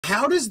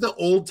how does the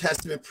Old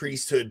Testament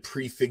priesthood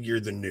prefigure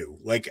the New?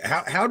 Like,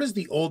 how does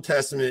the Old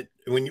Testament,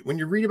 when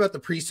you read about the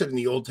priesthood in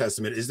the Old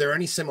Testament, is there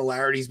any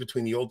similarities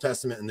between the Old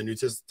Testament and the New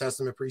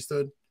Testament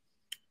priesthood?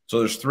 So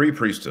there's three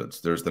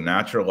priesthoods. There's the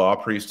natural law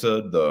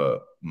priesthood,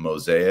 the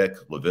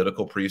Mosaic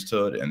Levitical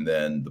priesthood, and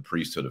then the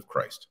priesthood of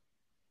Christ.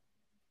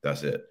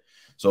 That's it.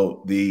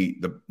 So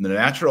the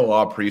natural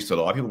law priesthood,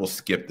 a lot of people will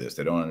skip this.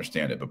 They don't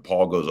understand it, but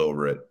Paul goes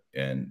over it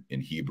in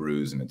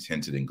Hebrews, and it's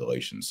hinted in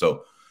Galatians.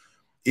 So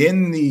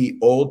in the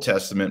Old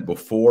Testament,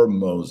 before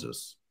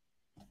Moses,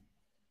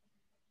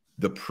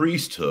 the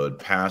priesthood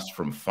passed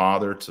from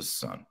father to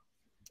son.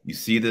 You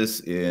see this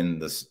in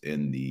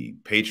the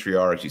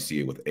patriarchs. You see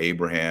it with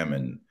Abraham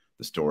and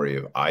the story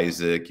of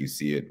Isaac. You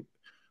see it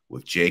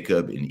with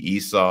Jacob and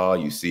Esau.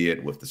 You see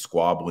it with the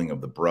squabbling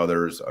of the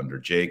brothers under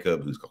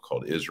Jacob, who's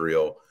called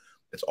Israel.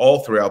 It's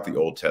all throughout the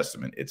Old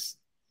Testament. It's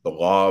the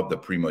law of the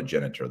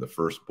primogeniture, the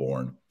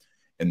firstborn,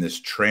 and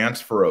this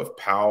transfer of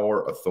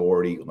power,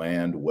 authority,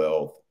 land,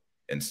 wealth,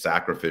 and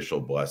sacrificial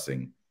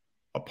blessing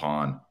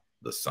upon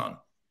the son.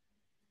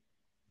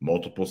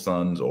 Multiple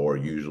sons, or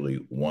usually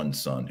one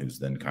son, who's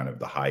then kind of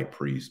the high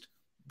priest,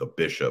 the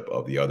bishop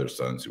of the other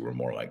sons who were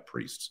more like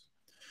priests.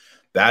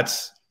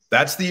 That's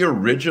the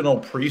original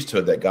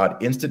priesthood that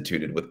God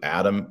instituted with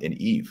Adam and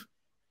Eve.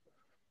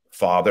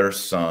 Father,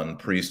 son,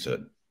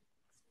 priesthood.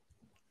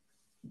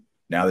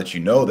 Now that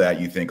you know that,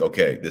 you think,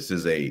 okay, this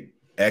is a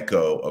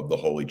echo of the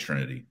Holy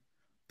Trinity,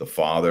 the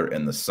Father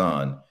and the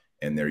Son,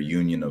 and their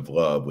union of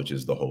love, which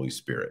is the Holy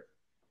Spirit.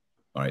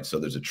 All right, so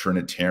there's a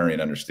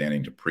Trinitarian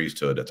understanding to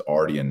priesthood that's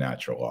already in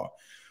natural law.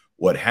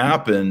 What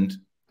happened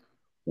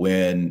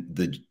when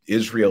the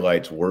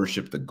Israelites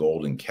worshiped the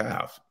golden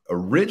calf?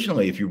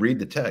 Originally, if you read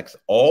the text,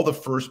 all the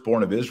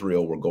firstborn of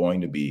Israel were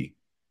going to be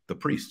the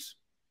priests.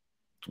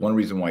 It's one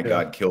reason why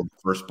God killed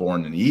the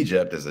firstborn in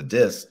Egypt as a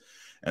diss.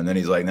 And then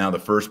he's like, now the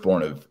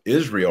firstborn of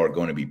Israel are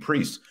going to be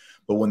priests.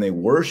 But when they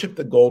worshiped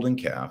the golden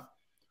calf,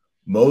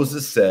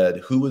 Moses said,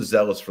 who was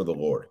zealous for the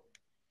Lord?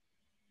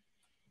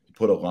 He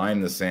put a line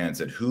in the sand and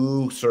said,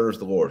 who serves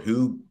the Lord?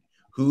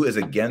 Who is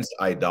against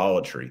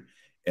idolatry?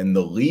 And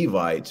the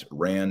Levites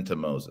ran to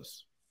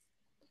Moses.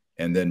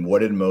 And then what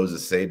did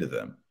Moses say to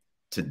them?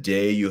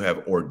 Today you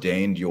have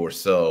ordained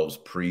yourselves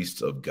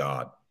priests of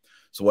God.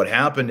 So what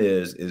happened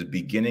is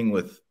beginning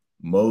with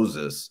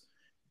Moses,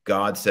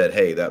 God said,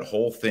 hey, that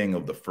whole thing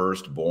of the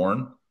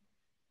firstborn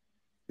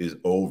is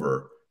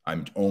over.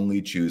 I'm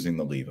only choosing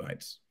the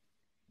Levites.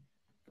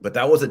 But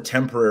that was a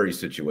temporary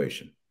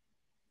situation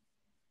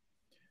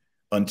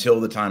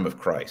until the time of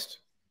Christ.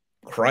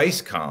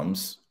 Christ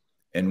comes,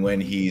 and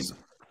when he's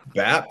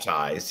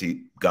baptized,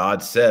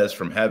 God says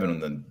from heaven, when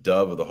the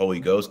dove of the Holy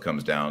Ghost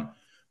comes down,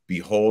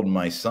 behold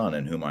my son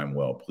in whom I'm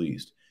well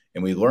pleased.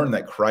 And we learn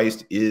that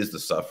Christ is the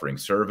suffering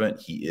servant.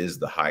 He is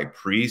the high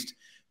priest.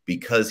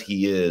 Because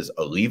he is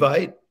a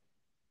Levite?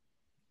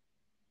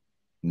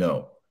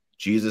 No,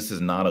 Jesus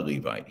is not a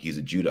Levite. He's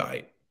a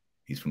Judahite.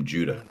 He's from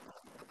Judah.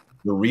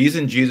 The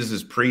reason Jesus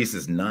is priest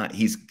is not,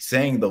 he's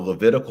saying the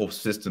Levitical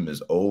system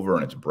is over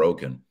and it's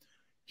broken.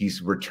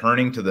 He's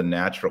returning to the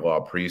natural law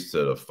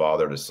priesthood of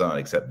father to son,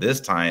 except this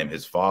time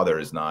his father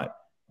is not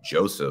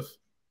Joseph.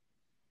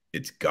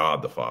 It's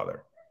God the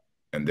Father.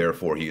 And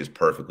therefore he is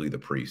perfectly the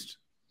priest.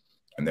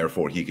 And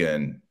therefore he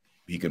can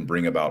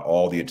bring about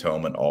all the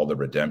atonement, all the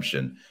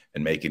redemption,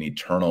 and make an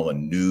eternal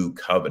and new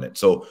covenant.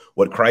 So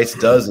what Christ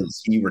does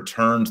is he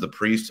returns the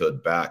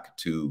priesthood back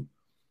to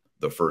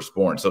the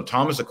firstborn. So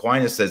Thomas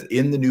Aquinas says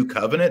in the new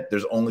covenant,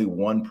 there's only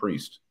one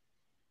priest.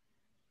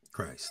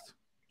 Christ.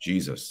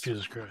 Jesus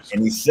Christ.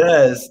 And he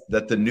says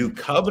that the new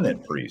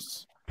covenant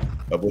priests,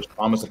 of which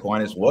Thomas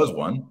Aquinas was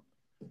one,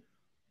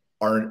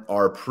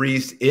 are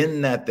priests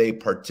in that they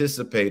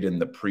participate in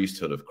the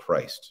priesthood of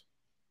Christ.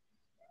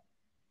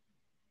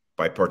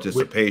 By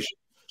participation.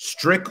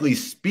 Strictly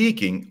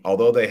speaking,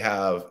 although they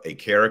have a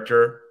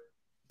character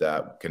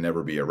that can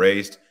never be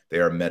erased, they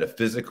are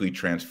metaphysically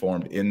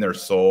transformed in their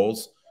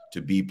souls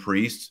to be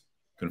priests,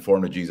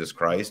 conform to Jesus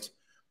Christ.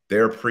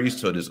 Their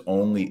priesthood is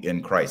only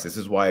in Christ. This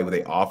is why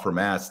they offer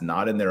mass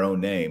not in their own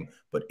name,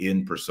 but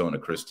in persona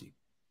Christi.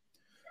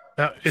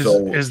 Now,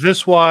 is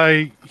this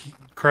why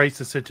Christ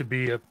is said to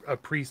be a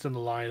priest in the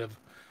line of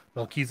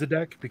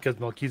Melchizedek? Because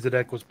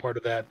Melchizedek was part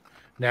of that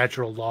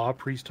natural law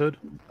priesthood?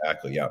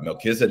 Exactly, yeah.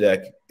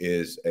 Melchizedek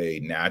is a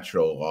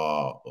natural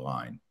law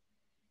line,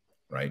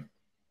 right?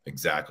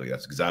 Exactly.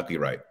 That's exactly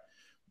right.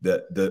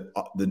 The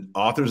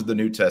authors of the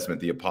New Testament,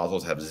 the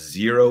apostles, have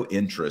zero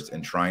interest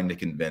in trying to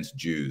convince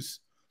Jews,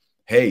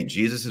 hey,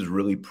 Jesus is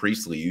really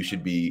priestly. You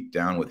should be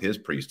down with his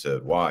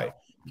priesthood. Why?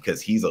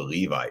 Because he's a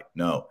Levite.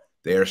 No,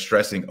 they are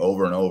stressing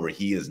over and over,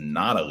 he is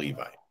not a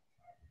Levite.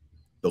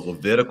 The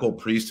Levitical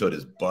priesthood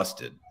is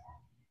busted.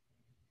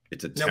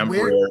 It's a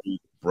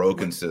temporary,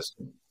 broken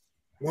system.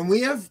 When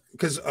we have,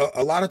 because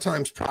a lot of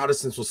times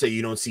Protestants will say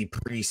you don't see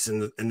priests in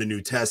the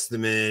New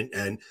Testament,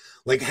 and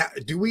like,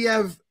 do we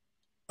have,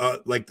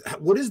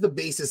 what is the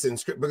basis in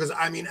script? Because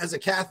I mean, as a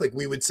Catholic,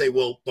 we would say,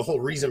 well, the whole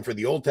reason for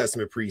the Old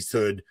Testament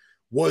priesthood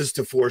was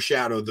to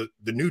foreshadow the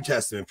New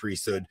Testament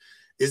priesthood.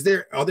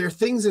 are there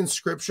things in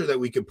scripture that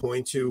we could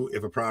point to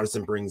if a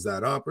Protestant brings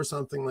that up or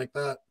something like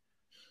that?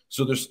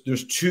 So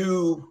there's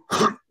two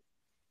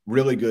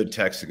really good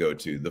texts to go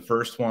to. The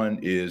first one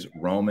is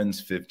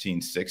Romans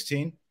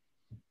 15:16.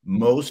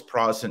 Most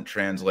Protestant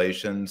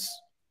translations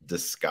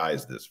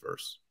disguise this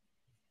verse.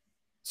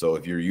 So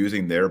if you're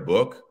using their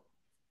book,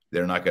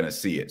 they're not going to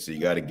see it. So you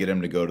got to get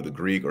them to go to the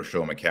Greek or show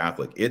them a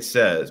Catholic. It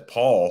says,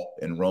 Paul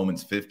in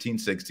Romans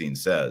 15:16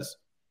 says,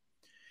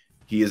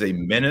 he is a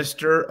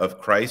minister of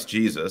Christ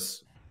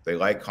Jesus. They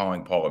like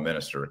calling Paul a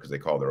minister because they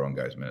call their own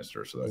guys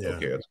ministers. So like,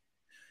 okay, that's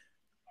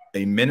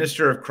a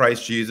minister of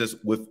Christ Jesus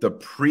with the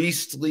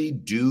priestly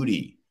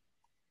duty.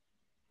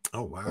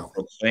 Oh, wow. Of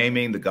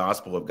proclaiming the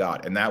gospel of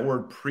God. And that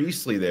word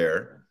priestly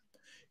there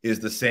is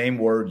the same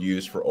word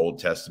used for Old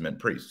Testament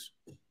priests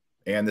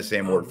and the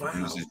same word for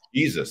uses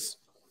Jesus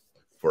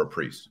for a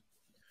priest.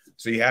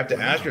 So you have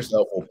to ask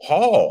yourself, well,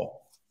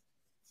 Paul,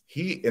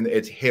 and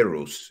it's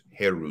herus,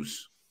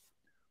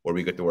 where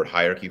we get the word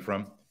hierarchy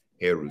from,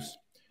 herus.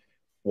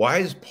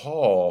 Why does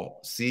Paul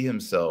see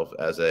himself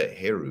as a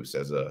herus,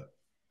 as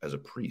a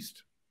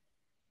priest?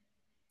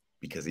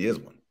 Because he is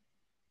one.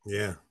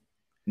 Yeah.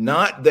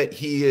 Not that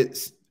he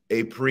is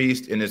a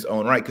priest in his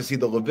own right. Because see,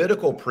 the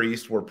Levitical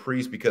priests were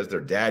priests because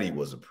their daddy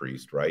was a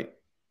priest, right?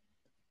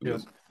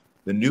 Yes.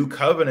 The new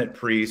covenant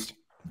priests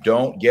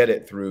don't get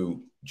it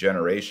through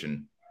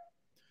generation.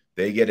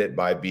 They get it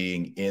by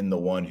being in the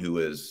one who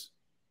is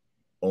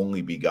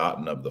only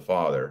begotten of the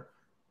Father,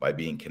 by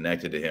being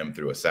connected to him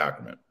through a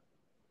sacrament.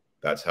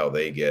 That's how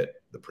they get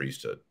the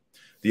priesthood.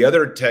 The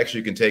other text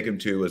you can take them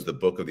to is the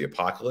book of the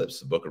Apocalypse,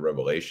 the book of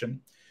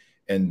Revelation.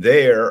 And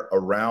there,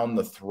 around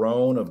the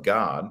throne of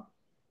God,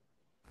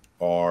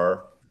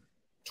 are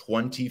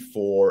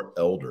 24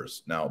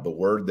 elders. Now, the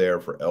word there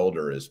for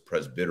elder is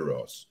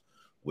presbyteros,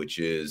 which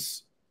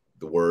is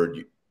the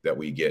word that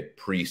we get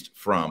priest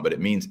from, but it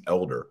means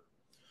elder.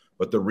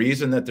 But the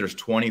reason that there's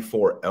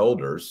 24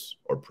 elders,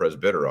 or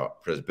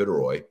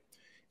presbyteroi,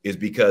 is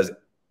because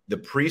the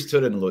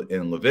priesthood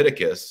in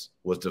Leviticus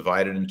was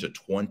divided into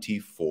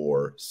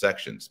 24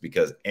 sections,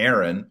 because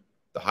Aaron,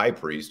 the high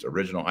priest,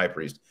 original high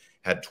priest,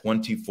 had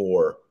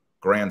 24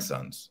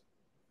 grandsons.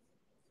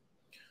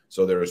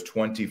 So there's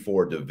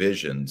 24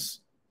 divisions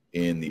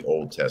in the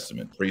Old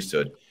Testament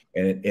priesthood.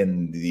 And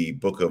in the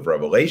book of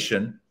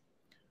Revelation,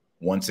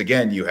 once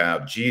again, you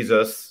have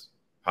Jesus,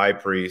 high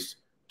priest,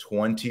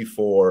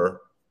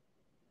 24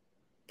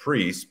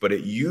 priests, but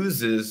it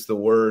uses the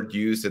word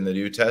used in the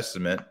New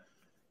Testament,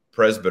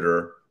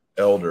 presbyter,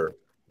 elder.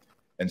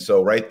 And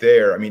so right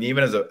there, I mean,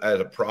 even as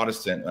a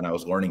Protestant, when I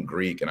was learning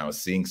Greek and I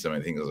was seeing some of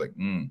the things, I was like,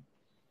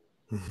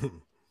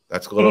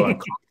 that's a little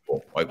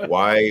uncomfortable. Like,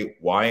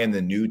 why in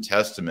the New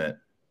Testament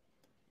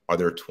are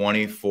there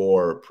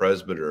 24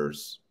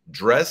 presbyters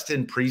dressed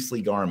in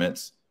priestly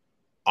garments,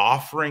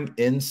 offering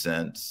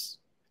incense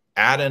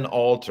at an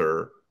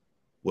altar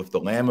with the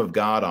Lamb of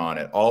God on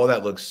it? All of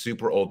that looks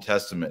super Old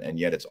Testament, and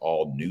yet it's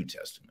all New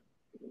Testament,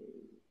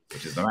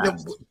 which is the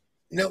math.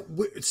 Now,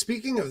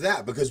 speaking of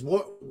that, because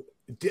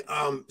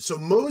so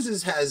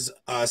Moses has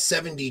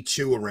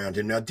 72 around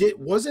him. Now,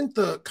 wasn't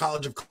the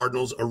College of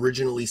Cardinals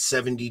originally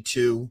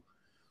 72?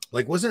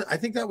 Like, I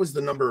think that was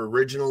the number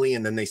originally,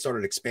 and then they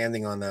started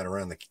expanding on that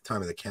around the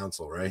time of the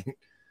council, right?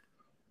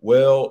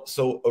 Well,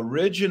 so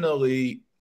originally